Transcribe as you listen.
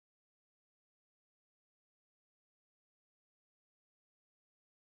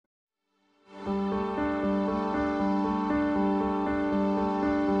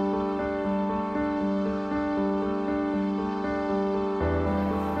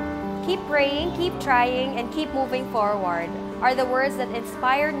Keep praying, keep trying, and keep moving forward are the words that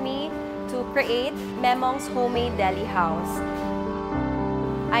inspired me to create Memong's Homemade Deli House.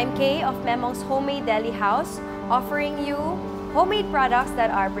 I'm Kaye of Memong's Homemade Deli House, offering you homemade products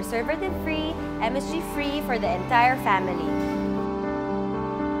that are preservative-free, MSG-free for the entire family.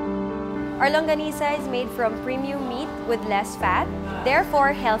 Our longanisa is made from premium meat with less fat,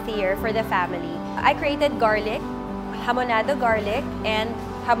 therefore healthier for the family. I created garlic, hamonado garlic, and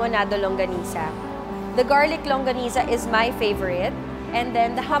hamonado longanisa. The garlic longanisa is my favorite, and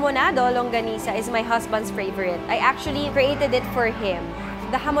then the hamonado longanisa is my husband's favorite. I actually created it for him.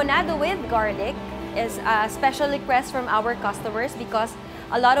 The hamonado with garlic is a special request from our customers because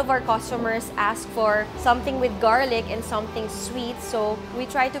a lot of our customers ask for something with garlic and something sweet, so we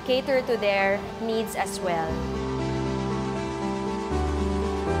try to cater to their needs as well.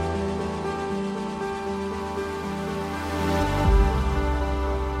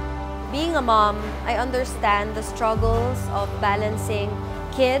 Being a mom, I understand the struggles of balancing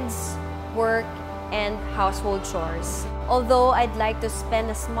kids, work, and household chores. Although I'd like to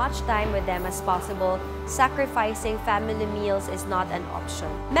spend as much time with them as possible, sacrificing family meals is not an option.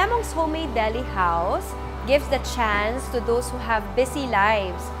 Memong's Homemade Deli House gives the chance to those who have busy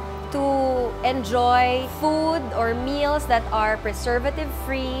lives to enjoy food or meals that are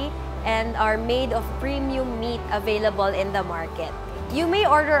preservative-free and are made of premium meat available in the market. You may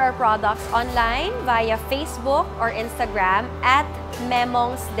order our products online via Facebook or Instagram at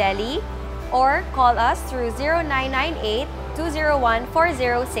Memongs Deli, or call us through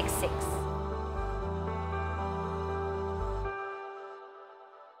 0998-201-4066.